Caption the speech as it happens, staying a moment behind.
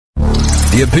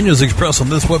The opinions expressed on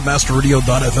this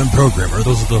WebmasterRadio.fm program are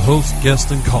those of the host,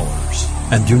 guests, and callers,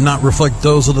 and do not reflect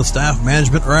those of the staff,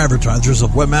 management, or advertisers of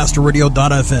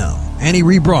WebmasterRadio.fm. Any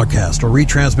rebroadcast or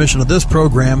retransmission of this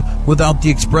program without the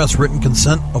express written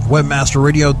consent of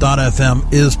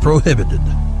WebmasterRadio.fm is prohibited.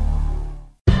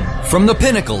 From the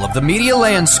pinnacle of the media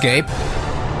landscape,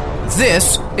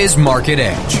 this is Market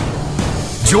Edge.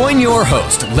 Join your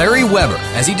host, Larry Weber,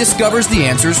 as he discovers the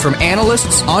answers from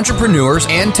analysts, entrepreneurs,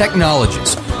 and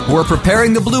technologists who are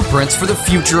preparing the blueprints for the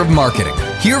future of marketing.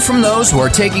 Hear from those who are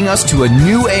taking us to a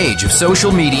new age of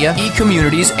social media,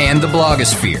 e-communities, and the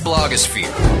blogosphere.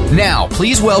 Now,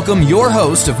 please welcome your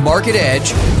host of Market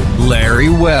Edge, Larry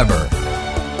Weber.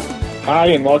 Hi,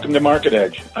 and welcome to Market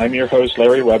Edge. I'm your host,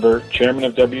 Larry Weber, chairman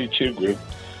of W2 Group,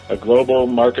 a global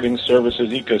marketing services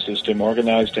ecosystem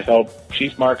organized to help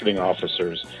chief marketing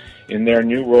officers in their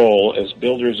new role as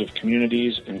builders of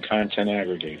communities and content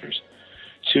aggregators.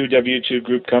 Two W2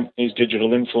 Group companies,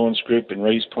 Digital Influence Group and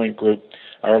RaisePoint Group,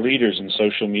 are leaders in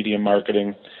social media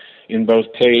marketing in both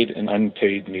paid and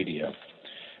unpaid media.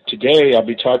 Today, I'll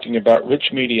be talking about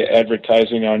rich media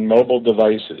advertising on mobile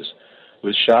devices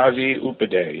with Shavi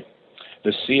Upadhyay,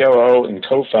 the COO and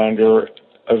co-founder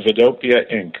of Vidopia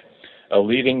Inc., a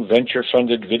leading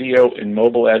venture-funded video and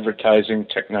mobile advertising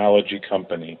technology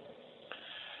company.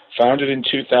 Founded in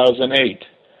 2008,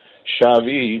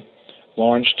 Shavi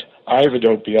launched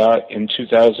iVidopia in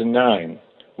 2009,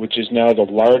 which is now the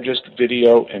largest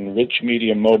video and rich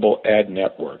media mobile ad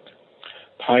network,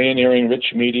 pioneering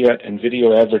rich media and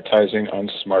video advertising on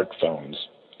smartphones.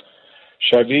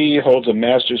 Shavi holds a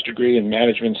master's degree in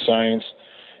management science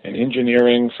and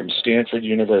engineering from Stanford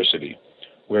University,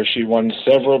 where she won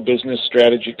several business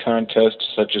strategy contests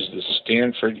such as the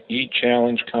Stanford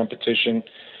E-Challenge competition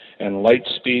and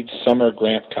Lightspeed Summer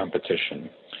Grant competition.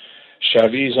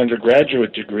 Shavi's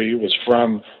undergraduate degree was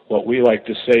from what we like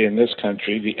to say in this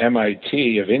country, the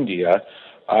MIT of India,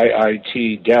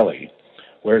 IIT Delhi,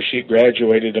 where she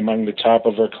graduated among the top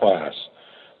of her class.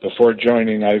 Before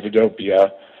joining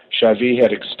iVidopia, Shavi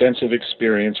had extensive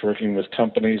experience working with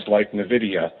companies like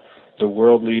NVIDIA, the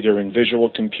world leader in visual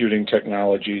computing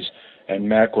technologies, and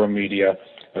Macromedia,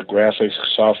 a graphics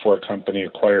software company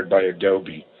acquired by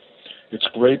Adobe. It's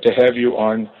great to have you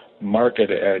on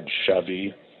Market Edge,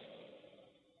 Shavi.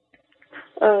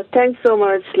 Thanks so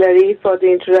much, Larry, for the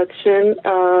introduction.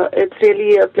 It's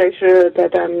really a pleasure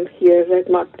that I'm here at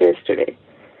Market Edge today.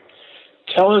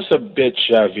 Tell us a bit,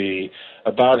 Shavi,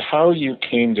 about how you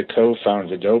came to co-found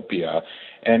Vidopia,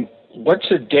 and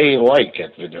what's a day like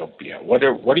at Vidopia? What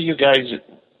are you guys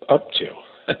up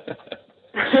to?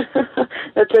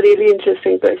 That's a really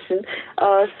interesting question.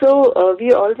 So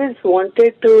we always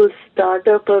wanted to start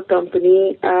up a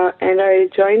company, and I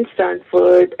joined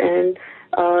Stanford, and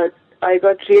I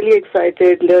got really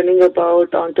excited learning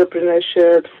about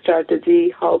entrepreneurship,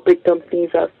 strategy, how big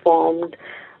companies are formed,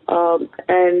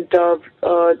 and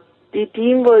the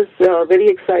team was very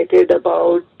excited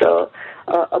about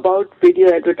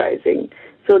video advertising.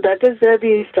 So that is where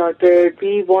we started.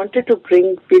 We wanted to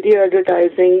bring video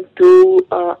advertising to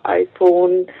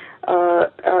iPhone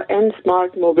and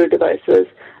smart mobile devices.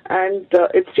 And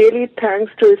it's really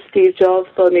thanks to Steve Jobs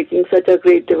for making such a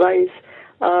great device.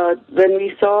 When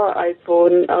we saw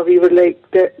iPhone, we were like,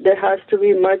 there has to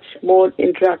be much more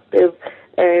interactive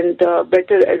and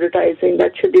better advertising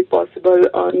that should be possible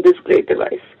on this great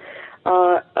device.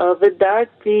 With that,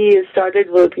 we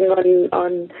started working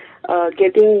on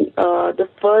getting the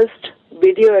first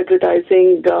video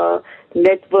advertising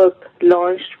network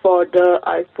launched for the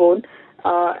iPhone.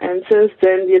 And since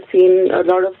then, we've seen a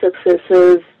lot of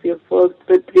successes. We've worked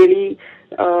with really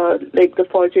like the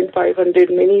Fortune 500,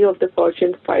 many of the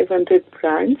Fortune 500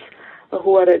 brands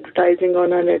who are advertising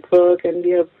on our network, and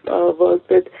we have worked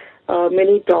with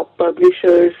many top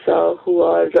publishers who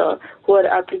are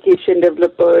application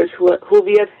developers who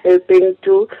we are helping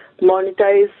to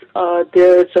monetize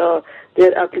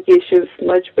their applications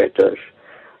much better.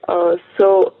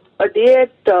 So a day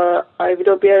at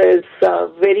iVidopia is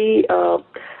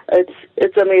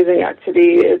it's amazing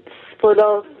actually. It's full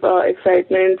of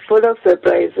excitement, full of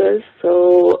surprises.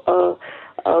 So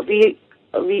our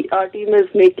team is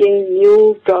making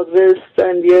new progress,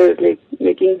 and we are like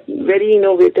making very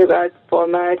innovative ad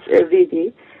formats every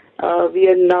day. We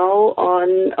are now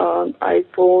on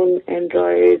iPhone,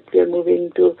 Android. We are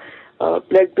moving to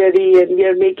BlackBerry, and we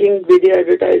are making video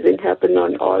advertising happen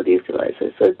on all these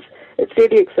devices. So it's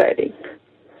really exciting.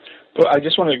 Well, I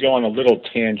just want to go on a little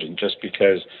tangent, just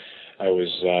because I was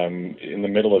in the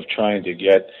middle of trying to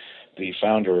get the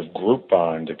founder of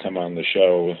Groupon to come on the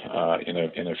show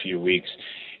in a few weeks.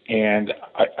 And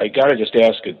I got to just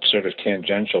ask a sort of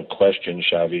tangential question,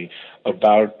 Xavi,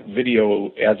 about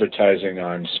video advertising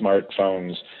on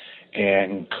smartphones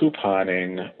and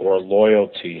couponing or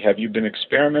loyalty. Have you been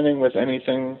experimenting with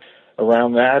anything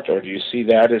around that, or do you see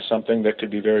that as something that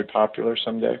could be very popular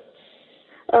someday?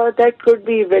 That could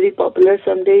be very popular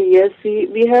someday, yes.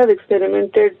 We have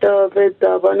experimented with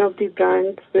one of the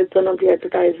brands, with one of the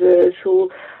advertisers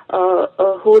who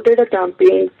did a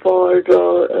campaign for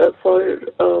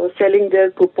selling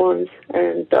their coupons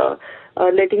and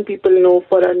letting people know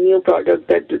for a new product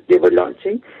that they were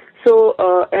launching. So,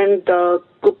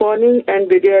 couponing and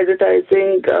video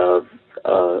advertising,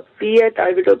 we at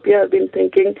iVidopia have been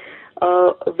thinking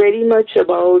very much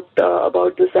about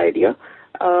this idea.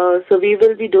 So we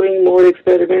will be doing more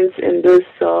experiments in this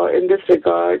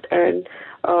regard, and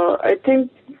I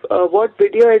think what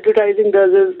video advertising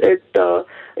does is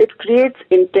it creates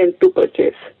intent to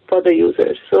purchase for the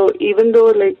user. So even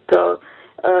though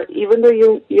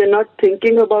you're not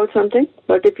thinking about something,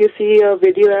 but if you see a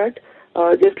video ad,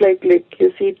 just like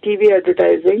you see TV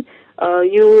advertising,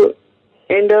 you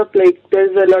end up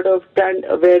there's a lot of brand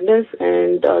awareness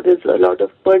and there's a lot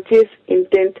of purchase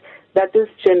intent that is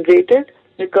generated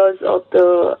because of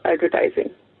the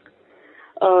advertising.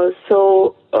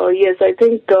 Yes, I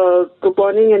think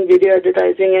couponing and video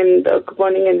advertising and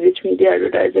couponing and rich media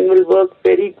advertising will work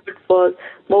very good for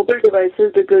mobile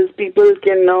devices because people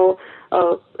can now,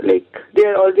 they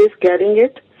are always carrying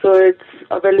it, so it's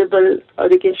available,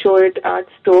 they can show it at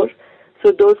store.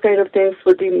 So those kind of things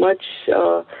would be much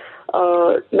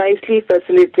nicely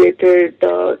facilitated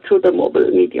through the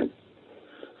mobile medium.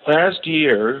 Last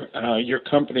year, your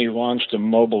company launched a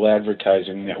mobile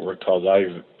advertising network called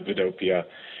iVidopia.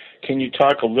 Can you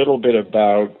talk a little bit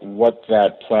about what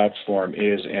that platform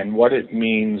is and what it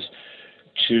means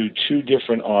to two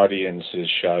different audiences,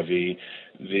 Xavi,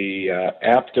 the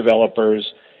app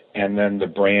developers and then the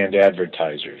brand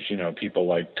advertisers, people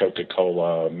like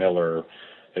Coca-Cola, Miller,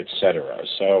 etc.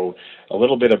 So a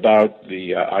little bit about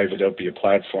the iVidopia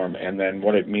platform and then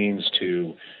what it means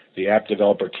to the app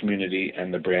developer community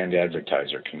and the brand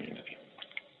advertiser community.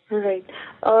 All right.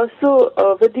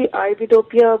 With the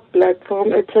iVidopia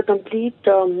platform, it's a complete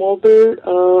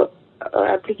mobile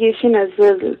application as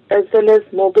well as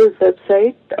mobile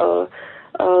website.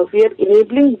 We are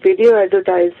enabling video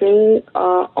advertising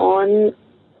on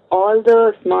all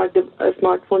the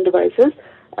smartphone devices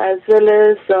as well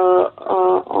as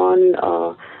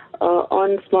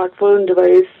on smartphone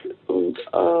device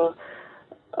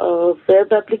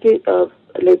web application,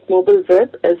 like mobile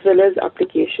web as well as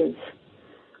applications.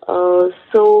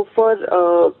 So for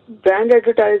brand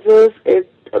advertisers,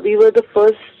 we were the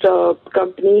first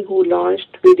company who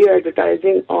launched video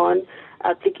advertising on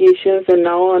applications and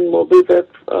now on mobile web.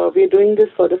 We're doing this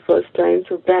for the first time.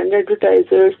 So brand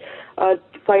advertisers are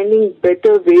finding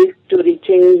better ways to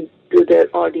reaching to their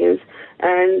audience.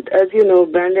 And as you know,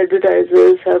 brand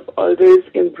advertisers have always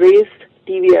embraced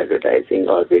TV advertising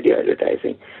or video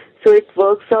advertising. So it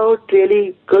works out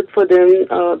really good for them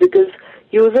because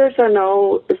users are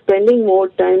now spending more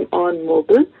time on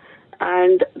mobile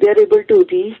and they're able to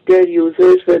reach their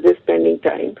users where they're spending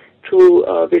time through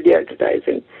video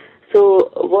advertising.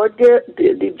 So what the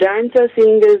brands are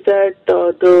seeing is that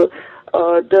the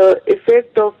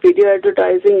effect of video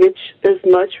advertising, which is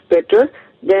much better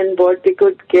than what they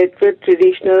could get with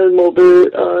traditional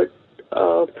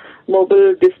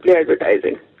mobile display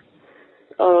advertising.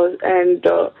 And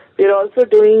we're also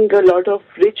doing a lot of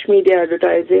rich media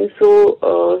advertising.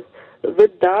 So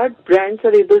with that, brands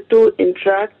are able to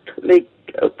interact,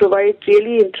 provide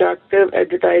really interactive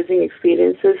advertising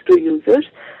experiences to users.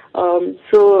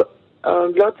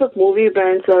 Lots of movie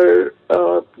brands are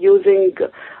using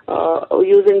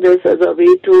this as a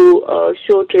way to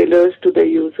show trailers to their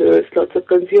users. Lots of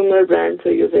consumer brands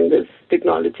are using this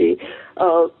technology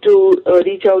to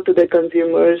reach out to their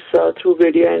consumers through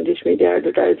video and rich media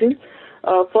advertising.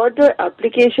 For the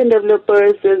application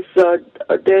developers, there's a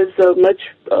much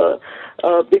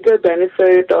bigger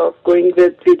benefit of going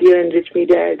with video and rich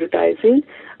media advertising,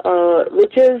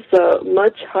 which is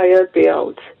much higher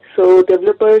payouts. So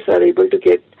developers are able to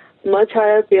get much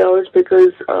higher payouts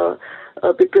because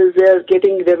they are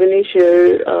getting revenue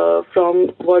share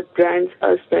from what brands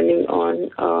are spending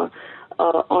on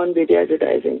video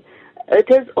advertising. It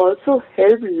has also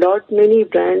helped many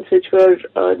brands which were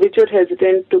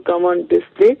hesitant to come on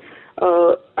display.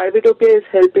 iVidopia is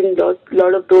helping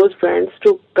lot of those brands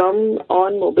to come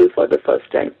on mobile for the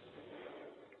first time.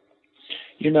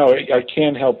 I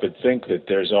can't help but think that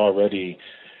there's already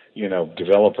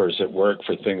developers that work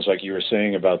for things like you were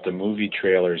saying about the movie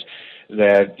trailers.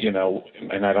 that,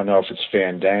 and I don't know if it's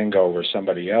Fandango or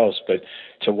somebody else, but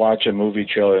to watch a movie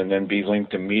trailer and then be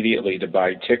linked immediately to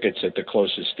buy tickets at the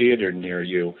closest theater near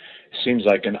you seems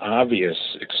like an obvious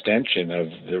extension of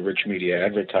the rich media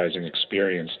advertising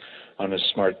experience on a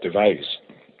smart device.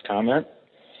 Comment?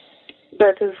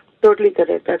 That is totally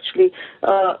correct, actually.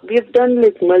 We've done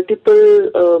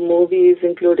multiple movies,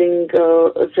 including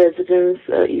Residence,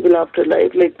 Evil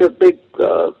Afterlife, the big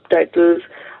titles.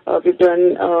 We've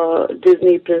done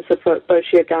Disney Prince of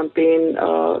Persia campaign,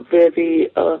 where we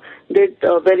did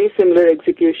very similar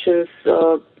executions.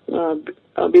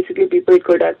 Basically, people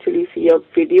could actually see a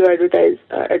video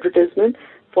advertisement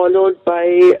followed by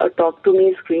a Talk to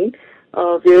Me screen,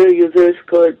 where users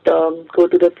could go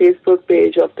to the Facebook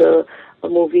page of the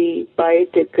movie, buy a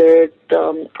ticket,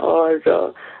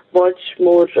 or watch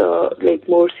more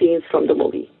scenes from the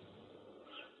movie.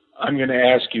 I'm going to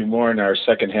ask you more in our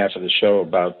second half of the show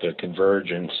about the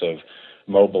convergence of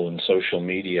mobile and social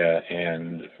media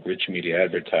and rich media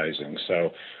advertising.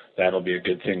 So that'll be a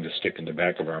good thing to stick in the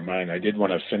back of our mind. I did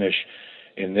want to finish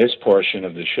in this portion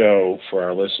of the show for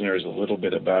our listeners a little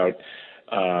bit about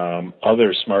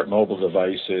other smart mobile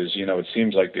devices. It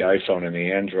seems like the iPhone and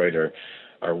the Android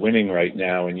are winning right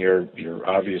now, and you're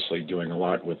obviously doing a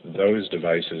lot with those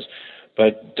devices.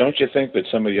 But don't you think that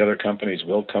some of the other companies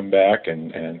will come back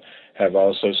and have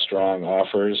also strong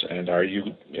offers? And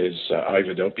is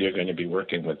Ividopia going to be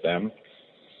working with them?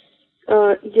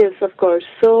 Yes, of course.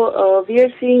 So we are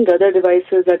seeing other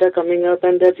devices that are coming up,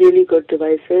 and they're really good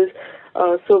devices.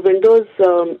 So Windows,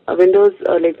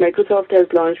 like Microsoft has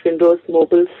launched Windows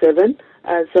Mobile 7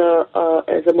 as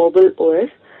a mobile OS,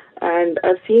 and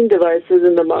I've seen devices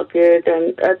in the market,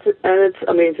 and it's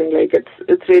amazing.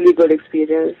 It's really good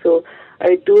experience. So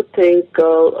I do think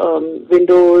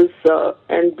Windows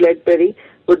and BlackBerry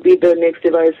would be the next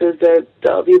devices that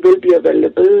we will be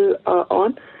available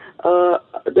on.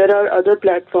 There are other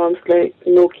platforms like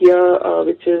Nokia,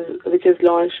 which has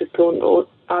launched its own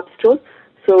app store.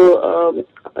 So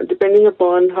depending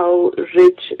upon how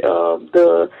rich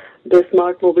the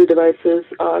smart mobile devices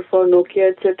are for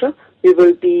Nokia, etc., we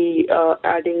will be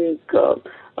adding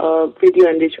video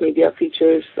and rich media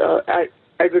features,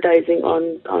 advertising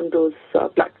on those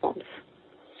platforms.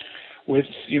 With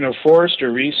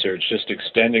Forrester Research, just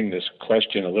extending this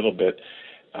question a little bit,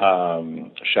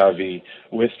 Xavi,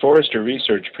 with Forrester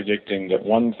Research predicting that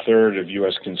 1/3 of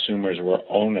U.S. consumers will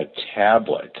own a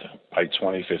tablet by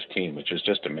 2015, which is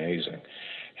just amazing.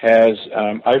 Has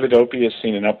Ividopia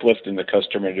seen an uplift in the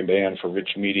customer demand for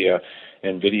rich media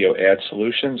and video ad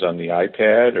solutions on the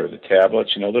iPad or the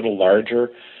tablets, little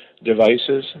larger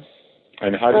devices?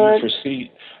 And how do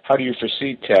you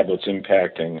foresee tablets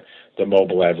impacting the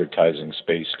mobile advertising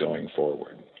space going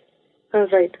forward?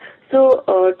 Right. So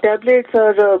tablets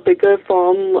are a bigger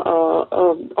form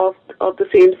of the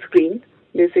same screen.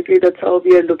 Basically, that's how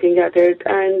we are looking at it.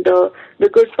 And the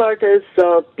good part is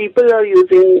people are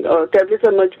using tablets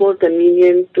are much more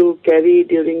convenient to carry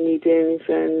during meetings,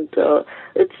 and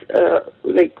it's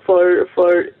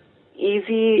for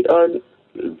easy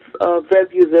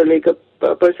web user, like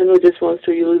a person who just wants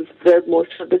to use web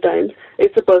most of the time.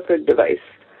 It's a perfect device.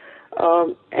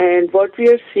 And what we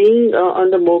are seeing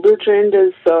on the mobile trend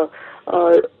is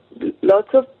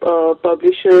lots of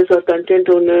publishers or content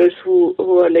owners who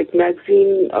are like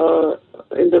magazine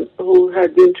who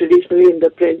had been traditionally in the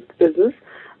print business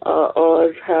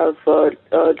or have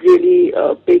really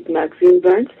big magazine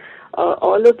brands.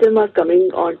 All of them are coming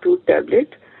onto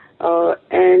tablet,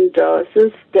 and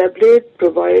since tablet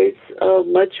provides a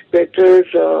much better,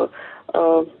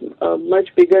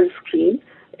 much bigger screen,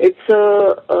 it's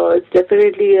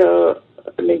definitely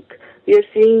we are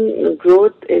seeing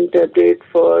growth in tablet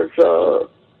for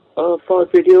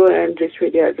video and rich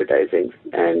media advertising,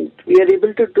 and we are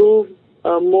able to do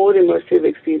more immersive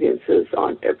experiences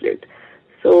on tablet.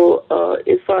 So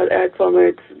if our ad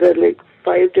formats, there are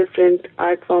 5 different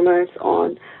ad formats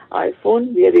on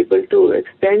iPhone, we are able to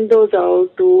extend those out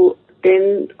to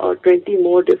 10 or 20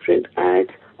 more different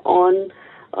ads on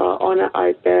an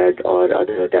iPad or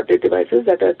other tablet devices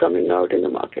that are coming out in the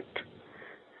market.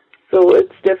 So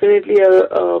it's definitely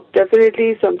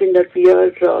something that we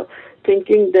are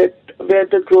thinking that where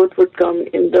the growth would come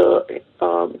in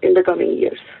the coming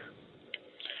years.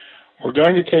 We're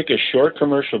going to take a short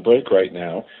commercial break right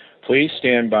now. Please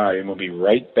stand by, and we'll be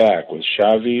right back with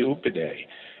Xavi Upadhyay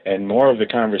and more of the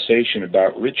conversation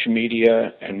about rich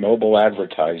media and mobile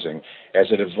advertising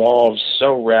as it evolves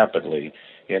so rapidly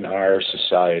in our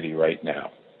society right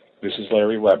now. This is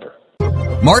Larry Weber.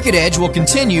 Market Edge will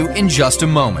continue in just a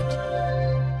moment.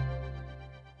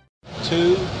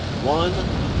 2, 1,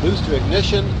 booster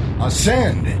ignition.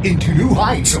 Ascend into new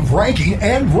heights of ranking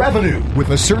and revenue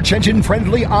with a search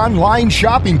engine-friendly online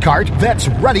shopping cart that's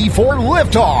ready for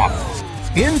liftoff.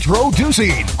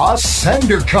 Introducing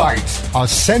Ascender Cart.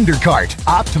 Ascender Cart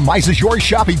optimizes your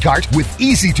shopping cart with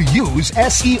easy-to-use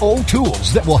SEO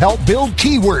tools that will help build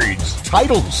keywords,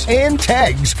 titles, and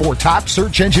tags for top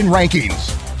search engine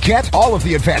rankings. Get all of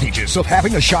the advantages of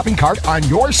having a shopping cart on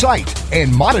your site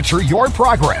and monitor your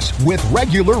progress with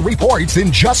regular reports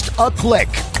in just a click.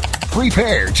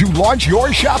 Prepare to launch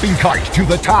your shopping cart to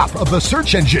the top of the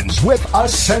search engines with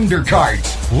Ascender Cart.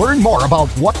 Learn more about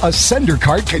what Ascender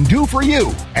Cart can do for you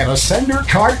at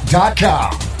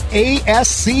ascendercart.com.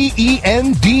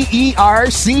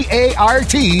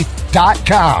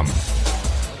 ASCENDERCART.com.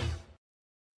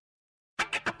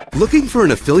 Looking for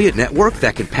an affiliate network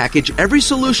that can package every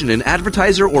solution an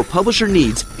advertiser or publisher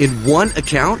needs in one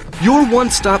account? Your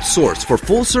one-stop source for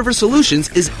full-service solutions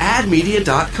is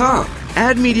AdMedia.com.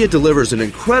 AdMedia delivers an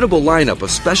incredible lineup of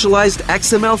specialized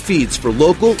XML feeds for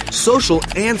local, social,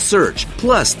 and search,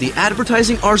 plus the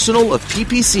advertising arsenal of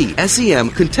PPC, SEM,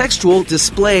 contextual,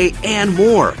 display, and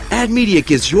more. AdMedia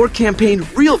gives your campaign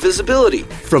real visibility,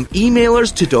 from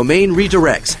emailers to domain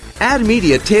redirects.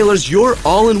 AdMedia tailors your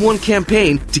all-in-one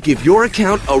campaign to give your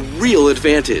account a real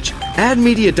advantage.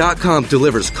 AdMedia.com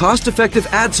delivers cost-effective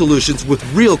ad solutions with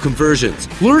real conversions.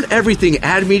 Learn everything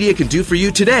AdMedia can do for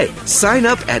you today. Sign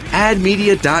up at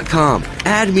AdMedia.com.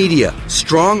 AdMedia.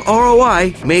 Strong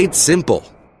ROI made simple.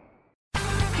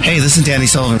 Hey, this is Danny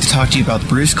Sullivan to talk to you about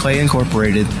Bruce Clay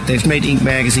Incorporated. They've made Inc.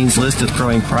 Magazine's list of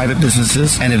growing private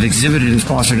businesses and have exhibited and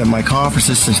sponsored at my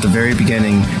conferences since the very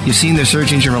beginning. You've seen their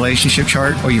search engine relationship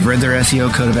chart, or you've read their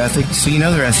SEO code of ethics, so you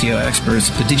know they're SEO experts.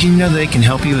 But did you know they can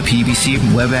help you with PPC,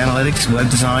 web analytics,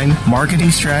 web design, marketing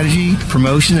strategy,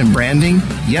 promotion, and branding?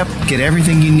 Yep, get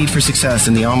everything you need for success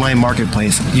in the online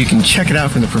marketplace. You can check it out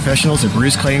from the professionals at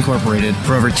Bruce Clay Incorporated.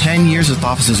 For over 10 years with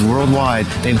offices worldwide,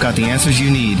 they've got the answers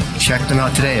you need. Check them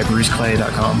out today at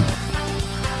bruceclay.com.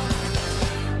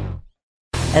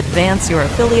 Advance your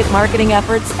affiliate marketing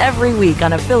efforts every week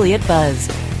on Affiliate Buzz.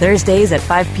 Thursdays at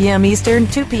 5 p.m. Eastern,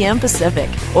 2 p.m. Pacific,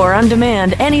 or on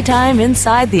demand anytime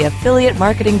inside the Affiliate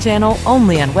Marketing Channel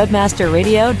only on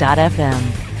webmasterradio.fm.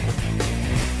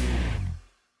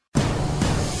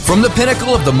 From the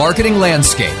pinnacle of the marketing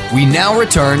landscape, we now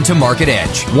return to Market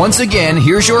Edge. Once again,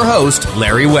 here's your host,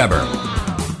 Larry Weber.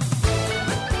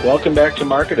 Welcome back to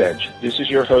Market Edge. This is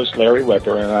your host, Larry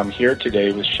Weber, and I'm here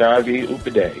today with Shavi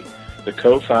Upadhyay, the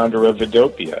co-founder of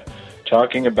Vidopia,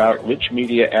 talking about rich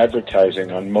media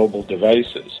advertising on mobile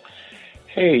devices.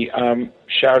 Hey,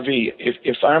 Shavi,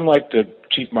 if I'm like the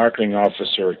chief marketing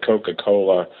officer at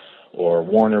Coca-Cola or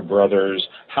Warner Brothers,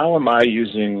 how am I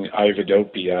using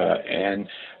iVidopia, and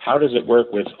how does it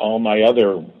work with all my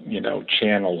other,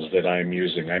 channels that I'm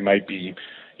using? I might be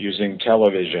using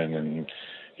television and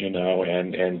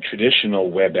traditional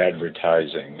web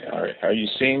advertising. Are you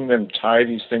seeing them tie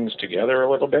these things together a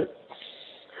little bit?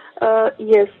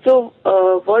 Yes. So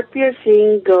what we are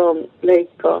seeing,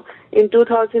 in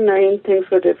 2009, things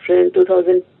were different.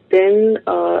 2010,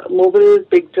 mobile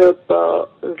picked up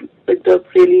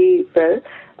really well.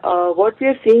 What we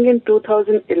are seeing in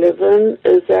 2011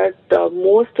 is that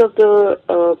most of the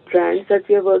brands that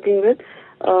we are working with,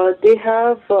 they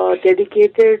have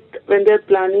dedicated, when they're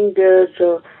planning their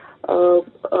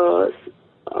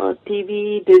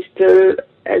TV, digital,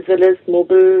 as well as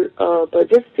mobile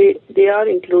budgets, they are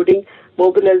including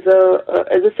mobile as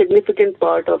a significant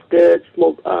part of their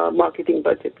marketing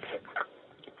budgets.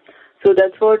 So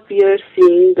that's what we are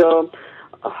seeing.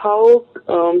 How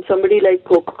somebody like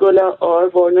Coca-Cola or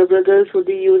Warner Brothers would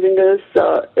be using us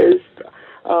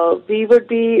we would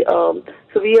be. So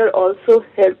we are also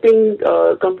helping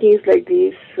companies like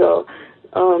these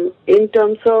in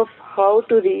terms of how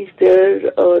to reach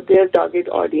their target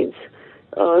audience.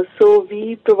 So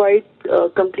we provide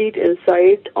complete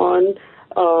insight on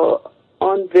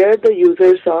where the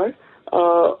users are,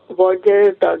 what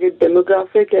their target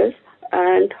demographic is,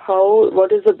 and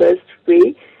what is the best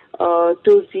way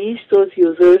to reach those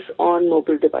users on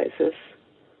mobile devices.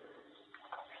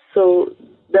 So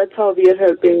that's how we are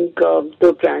helping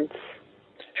the brands.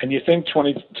 And you think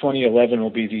 2011 will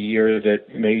be the year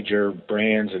that major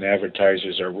brands and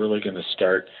advertisers are really going to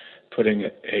start putting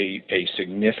a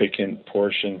significant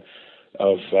portion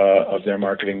of their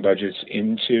marketing budgets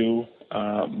into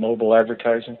mobile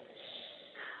advertising?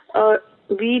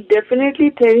 We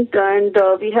definitely think, and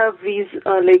we have we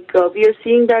are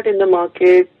seeing that in the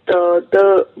market.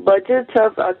 The budgets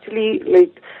have actually,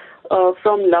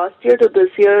 from last year to this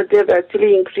year, they've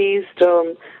actually increased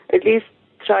at least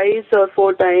thrice or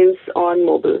 4 times on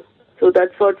mobile. So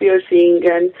that's what we are seeing,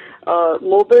 and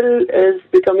mobile is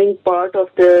becoming part of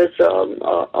their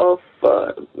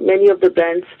many of the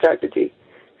brands' strategy.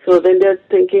 So when they're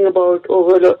thinking about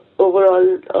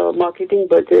overall marketing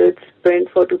budgets spent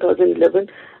for 2011,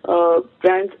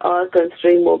 brands are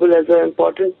considering mobile as an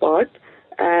important part,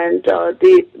 and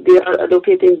they are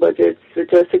allocating budgets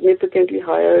which are significantly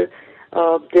higher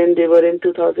than they were in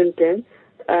 2010.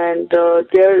 And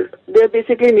they're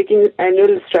basically making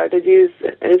annual strategies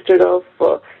instead of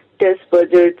test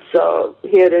budgets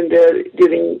here and there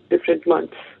during different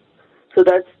months. So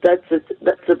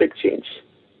that's a big change.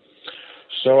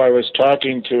 So I was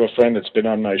talking to a friend that's been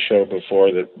on my show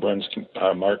before that runs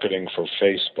marketing for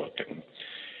Facebook, and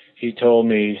he told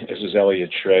me, this is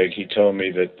Elliot Schrag, he told me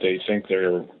that they think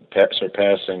they're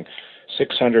surpassing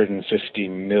 650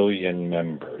 million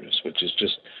members, which is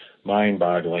just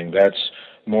mind-boggling. That's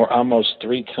almost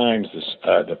 3 times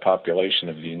the population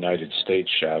of the United States,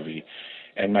 Xavi.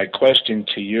 And my question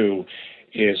to you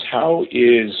is, how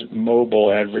is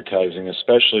mobile advertising,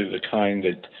 especially the kind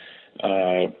that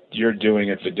you're doing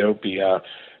at Vidopia,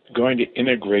 going to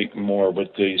integrate more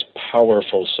with these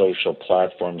powerful social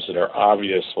platforms that are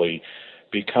obviously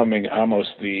becoming almost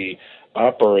the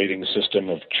operating system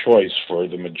of choice for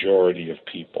the majority of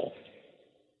people?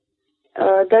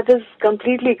 That is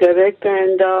completely correct,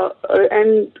 and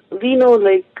we know,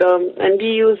 and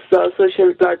we use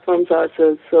social platforms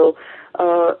ourselves, so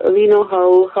we know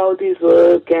how these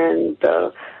work and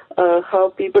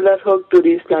how people are hooked to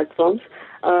these platforms,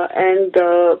 and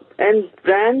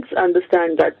brands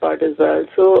understand that part as well.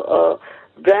 So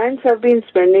brands have been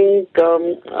spending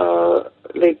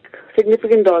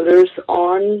significant dollars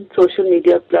on social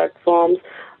media platforms.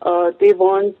 They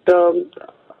want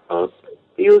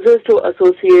users to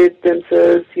associate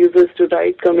themselves, users to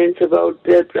write comments about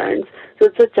their brands. So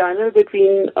it's a channel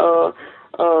between the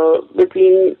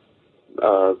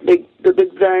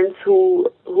big brands who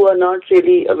are not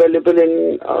really available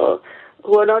in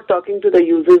who are not talking to the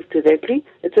users directly.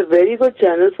 It's a very good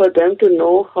channel for them to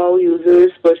know how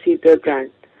users perceive their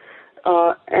brand.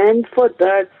 And for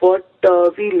that, what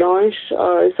we launched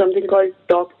is something called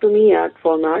Talk to Me ad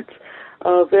formats,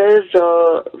 where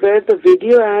the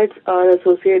video ads are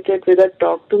associated with a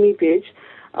Talk to Me page,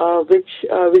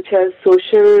 which has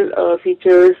social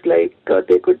features like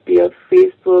there could be a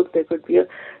Facebook, there could be a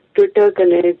Twitter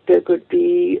Connect, there could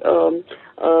be a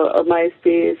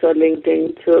MySpace or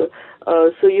LinkedIn.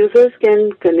 So users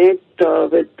can connect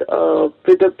with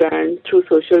a brand through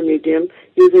social medium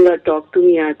using our Talk to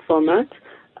Me ad formats.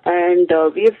 And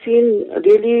we have seen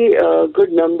really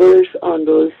good numbers on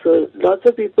those. So lots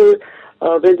of people,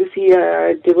 when they see an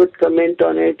ad, they would comment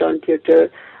on it on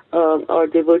Twitter, or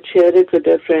they would share it with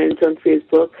their friends on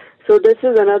Facebook. So this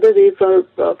is another way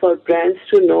for brands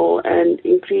to know and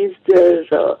increase their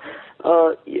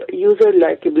user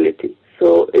likability.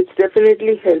 So it's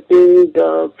definitely helping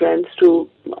the brands to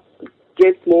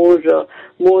get more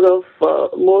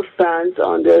fans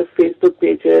on their Facebook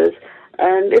pages,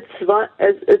 and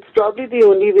it's probably the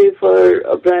only way for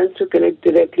brands to connect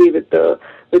directly with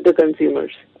the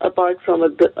consumers, apart from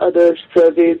other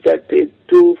surveys that they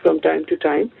do from time to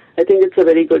time. I think it's a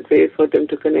very good way for them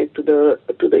to connect to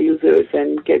the users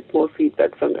and get more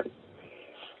feedback from them.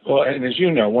 Well, and as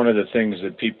you know, one of the things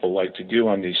that people like to do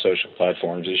on these social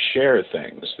platforms is share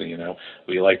things. You know,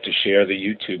 we like to share the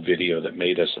YouTube video that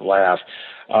made us laugh.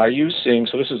 Are you seeing,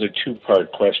 so this is a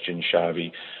 2-part question,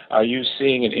 Xavi, are you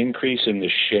seeing an increase in the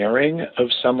sharing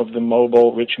of some of the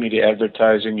mobile rich media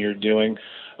advertising you're doing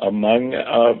among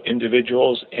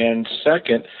individuals? And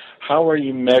second, how are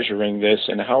you measuring this,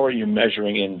 and how are you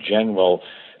measuring in general,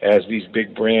 as these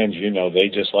big brands, you know, they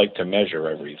just like to measure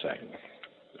everything?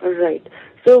 All right.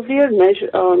 So we are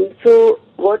so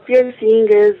what we are seeing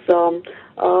is, so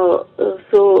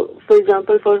for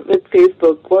example, with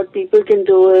Facebook, what people can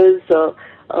do is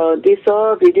they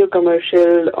saw a video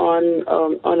commercial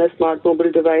on a smart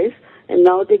mobile device, and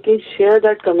now they can share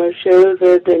that commercial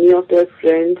with any of their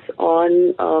friends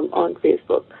on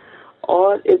Facebook.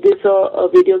 Or if they saw a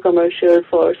video commercial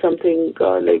for something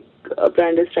like a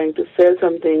brand is trying to sell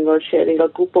something or sharing a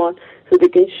coupon, so they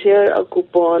can share a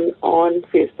coupon on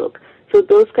Facebook. So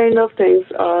those kind of things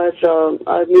are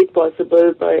made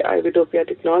possible by iVidopia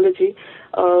technology.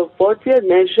 What we are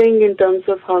measuring in terms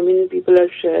of how many people are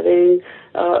sharing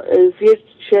is we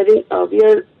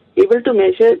are able to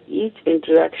measure each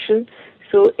interaction.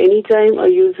 So anytime a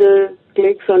user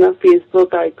clicks on a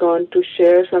Facebook icon to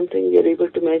share something, we are able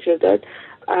to measure that.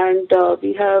 And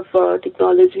we have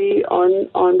technology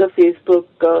on the Facebook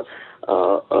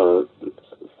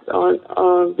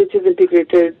which is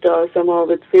integrated somehow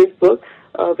with Facebook,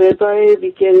 whereby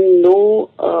we can know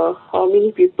how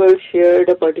many people shared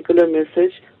a particular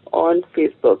message on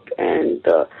Facebook and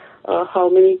how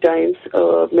many times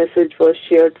a message was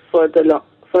shared further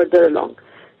along.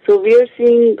 So we are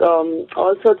seeing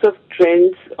all sorts of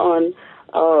trends on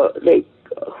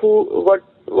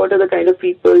what are the kind of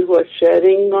people who are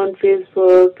sharing on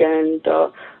Facebook and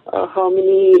how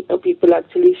many people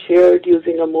actually shared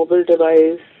using a mobile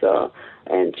device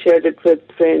and shared it with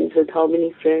friends, with how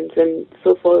many friends and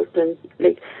so forth. And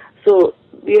so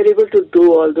we are able to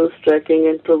do all those tracking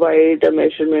and provide a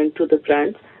measurement to the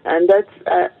brands. And that's,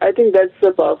 I think that's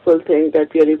the powerful thing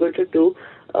that we are able to do,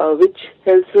 which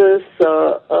helps us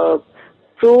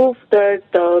prove that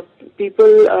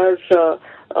people are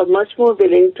much more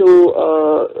willing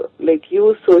to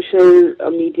use social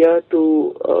media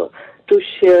to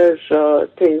share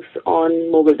things on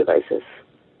mobile devices.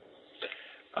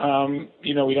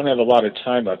 We don't have a lot of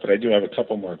time left, but I do have a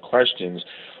couple more questions.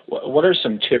 What are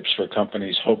some tips for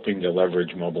companies hoping to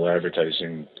leverage mobile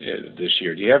advertising this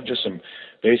year? Do you have just some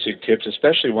basic tips,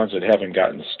 especially ones that haven't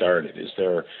gotten started? Is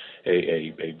there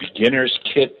a beginner's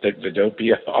kit that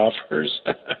Vidopia offers?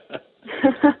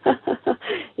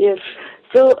 Yes.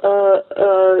 So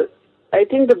I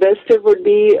think the best tip would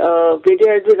be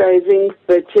video advertising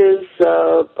fetches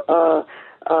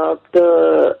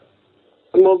the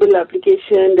mobile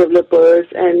application developers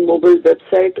and mobile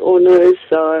website owners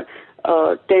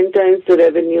 10 times the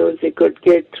revenues they could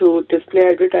get through display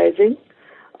advertising.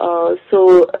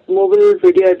 So mobile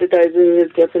video advertising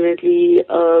is definitely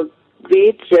a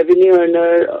great revenue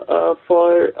earner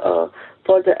for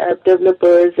the app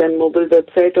developers and mobile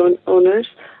website owners.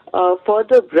 For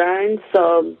the brands,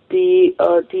 the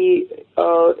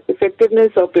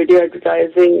effectiveness of video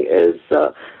advertising is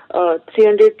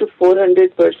 300 to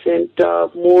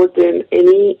 400% more than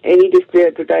any display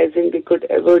advertising they could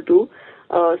ever do.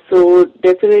 So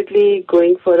definitely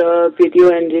going for a video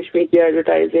and rich media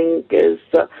advertising is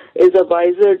a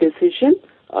wiser decision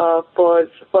for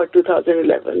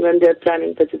 2011 when they're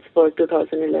planning budgets for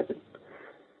 2011.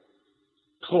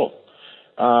 Cool.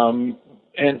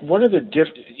 And what are the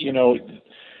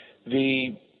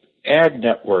the ad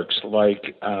networks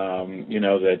like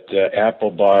that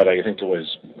Apple bought? I think it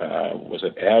was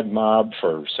it AdMob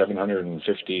for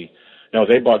 $750. No,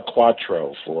 they bought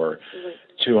Quattro for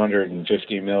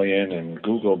 $250 million, and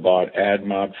Google bought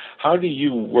AdMob. How do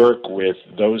you work with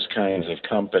those kinds of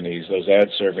companies, those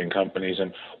ad-serving companies,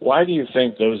 and why do you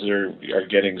think those are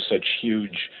getting such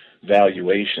huge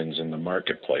valuations in the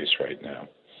marketplace right now?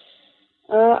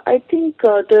 I think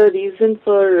the reason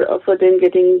for them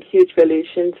getting huge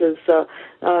valuations is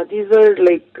these are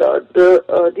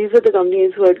the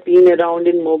companies who had been around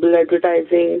in mobile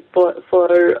advertising for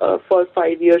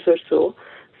 5 years or so.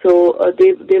 So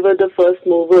they were the first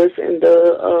movers in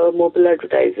the mobile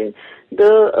advertising.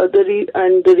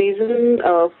 The reason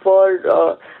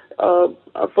for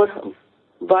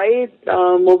why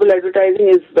mobile advertising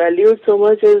is valued so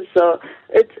much is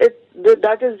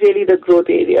that is really the growth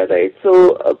area, right?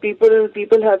 So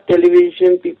people have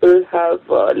television, people have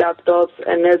laptops,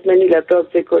 and as many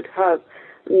laptops they could have.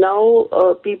 Now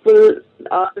people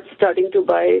are starting to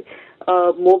buy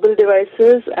mobile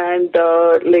devices, and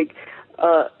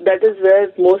that is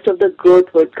where most of the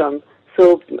growth would come.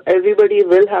 So everybody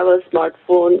will have a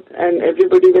smartphone, and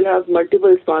everybody will have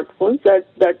multiple smartphones.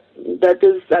 That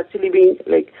is actually being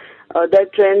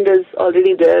that trend is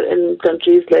already there in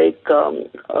countries like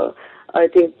I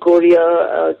think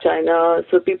Korea, China.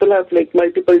 So people have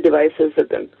multiple devices with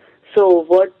them. So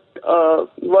what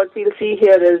we'll see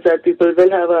here is that people will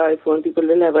have an iPhone, people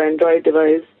will have an Android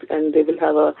device, and they will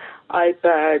have an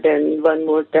iPad and one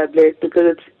more tablet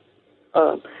because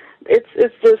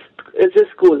it's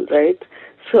just cool, right?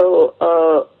 So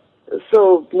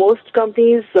most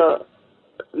companies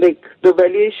the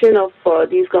valuation of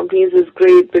these companies is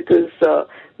great because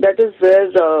that is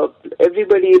where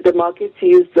the market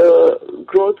sees the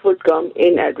growth would come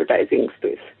in advertising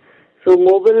space. So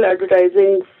mobile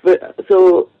advertising.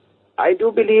 So I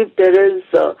do believe there is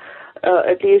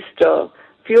at least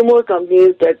few more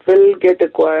companies that will get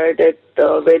acquired at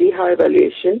very high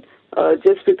valuation.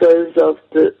 Just because of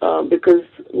because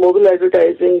mobile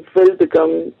advertising will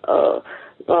become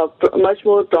much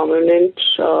more prominent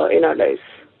in our lives.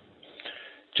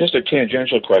 Just a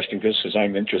tangential question, just as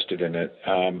I'm interested in it,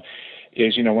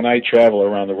 is when I travel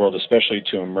around the world, especially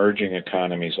to emerging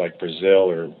economies like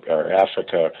Brazil or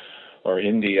Africa or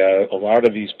India, a lot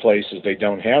of these places they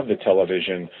don't have the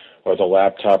television or the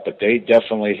laptop, but they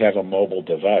definitely have a mobile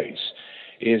device.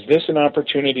 Is this an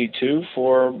opportunity, too,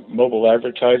 for mobile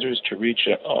advertisers to reach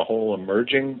a whole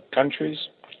emerging countries?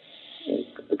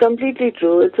 completely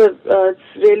true. It's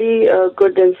really a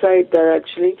good insight there,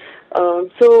 actually.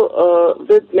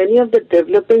 With many of the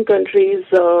developing countries,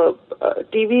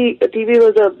 TV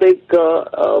was a big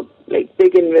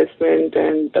investment,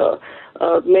 and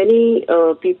many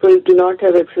people do not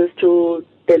have access to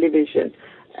television.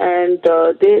 And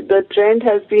the trend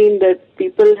has been that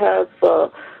people have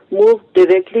moved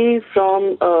directly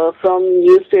from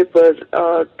newspaper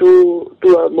to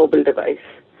a mobile device.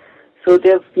 So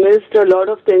they've missed a lot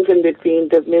of things in between.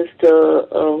 They've missed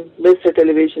a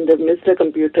television, they've missed a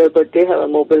computer, but they have a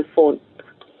mobile phone.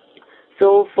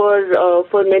 So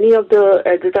for many of the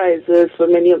advertisers, for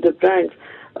many of the brands,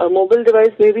 a mobile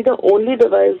device may be the only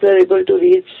device they're able to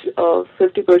reach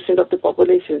 50% of the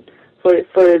population. For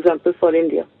example, for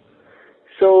India.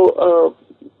 So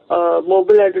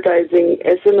mobile advertising,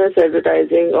 SMS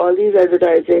advertising, all these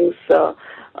advertising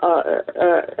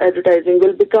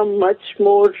will become much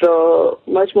more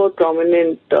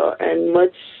prominent and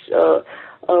much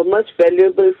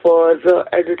valuable for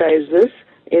advertisers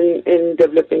in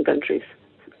developing countries.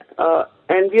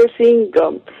 And we are seeing,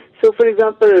 so for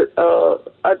example,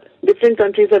 different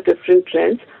countries have different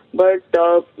trends, but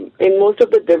in most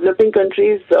of the developing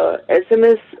countries,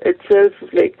 SMS itself,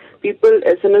 like people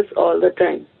SMS all the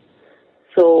time.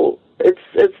 So it's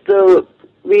the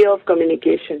way of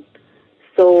communication.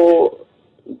 So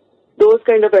those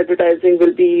kind of advertising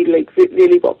will be like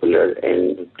really popular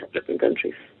in developing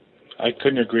countries. I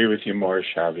couldn't agree with you more,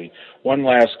 Shavi. One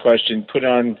last question: put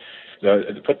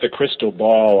the crystal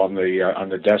ball on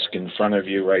the desk in front of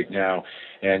you right now,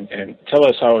 and tell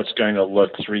us how it's going to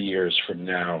look 3 years from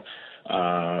now,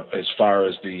 as far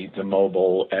as the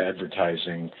mobile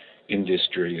advertising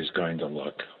industry is going to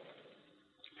look.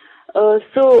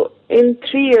 So in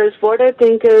 3 years, what I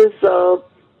think is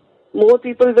more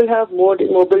people will have more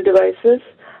mobile devices,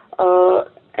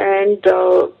 and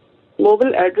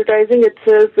mobile advertising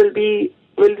itself will be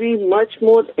much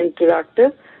more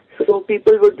interactive. So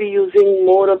people would be using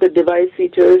more of the device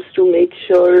features to make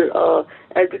sure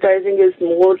advertising is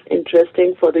more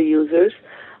interesting for the users.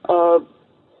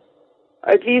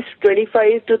 At least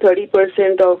 25 to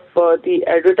 30% of the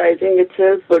advertising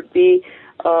itself would be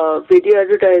video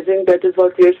advertising. That is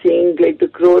what we are seeing. Like the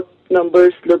growth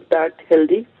numbers look that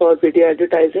healthy for video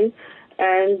advertising,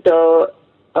 and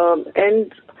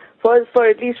for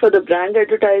at least for the brand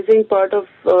advertising part of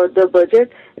the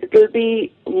budget, it will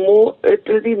be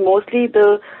mostly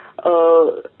the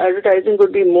advertising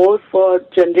would be more for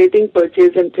generating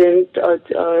purchase intent,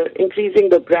 increasing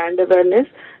the brand awareness,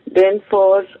 than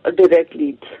for direct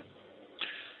leads.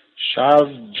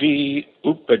 Shavi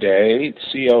Upadhyay,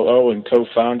 COO and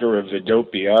co-founder of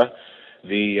Vidopia,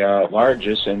 the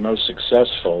largest and most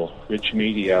successful rich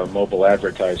media mobile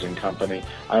advertising company.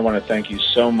 I want to thank you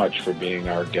so much for being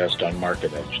our guest on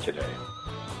Market Edge today.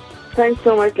 Thanks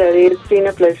so much, Larry. It's been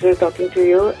a pleasure talking to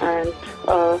you, and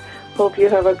hope you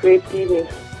have a great evening.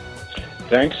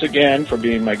 Thanks again for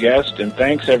being my guest, and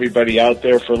thanks everybody out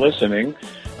there for listening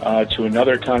to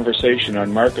another conversation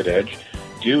on Market Edge.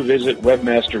 Do visit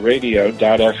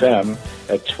webmasterradio.fm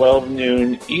at 12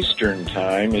 noon Eastern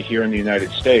Time here in the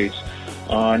United States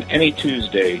on any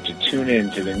Tuesday to tune in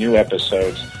to the new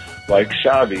episodes like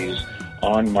Shavi's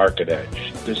on Market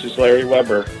Edge. This is Larry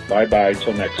Weber. Bye-bye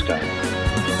till next time.